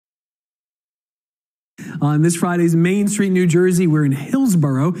On this Friday's Main Street, New Jersey, we're in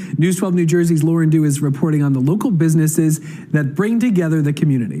Hillsborough. News 12 New Jersey's Lauren Dew is reporting on the local businesses that bring together the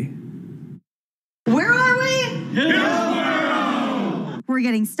community. Where are we? Hillsborough! We're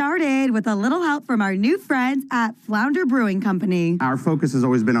getting started with a little help from our new friends at Flounder Brewing Company. Our focus has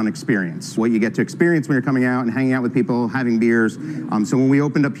always been on experience, what you get to experience when you're coming out and hanging out with people, having beers. So when we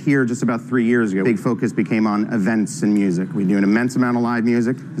opened up here just about 3 years ago, big focus became on events and music. We do an immense amount of live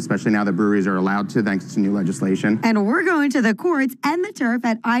music, especially now that breweries are allowed to, thanks to new legislation. And we're going to the courts and the turf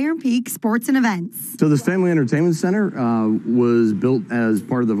at Iron Peak Sports and Events. So this Family Entertainment Center was built as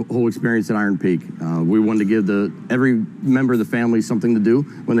part of the whole experience at Iron Peak. We wanted to give every member of the family something to do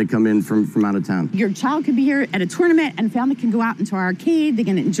when they come in from out of town. Your child could be here at a tournament and family can go out into our arcade. They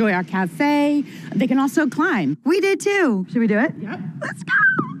can enjoy our cafe. They can also climb. We did too. Should we do it? Yep. Let's go.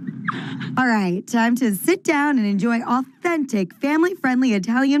 All right, time to sit down and enjoy authentic, family-friendly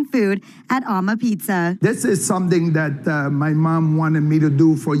Italian food at Amma Pizza. This is something that my mom wanted me to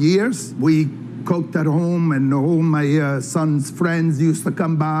do for years. We cooked at home, and all my son's friends used to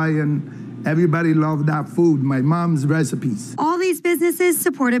come by, and everybody loved that food, my mom's recipes. All these businesses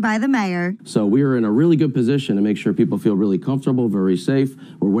supported by the mayor. So we are in a really good position to make sure people feel really comfortable, very safe.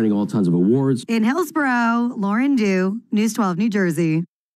 We're winning all tons of awards. In Hillsborough, Lauren Dew, News 12 New Jersey.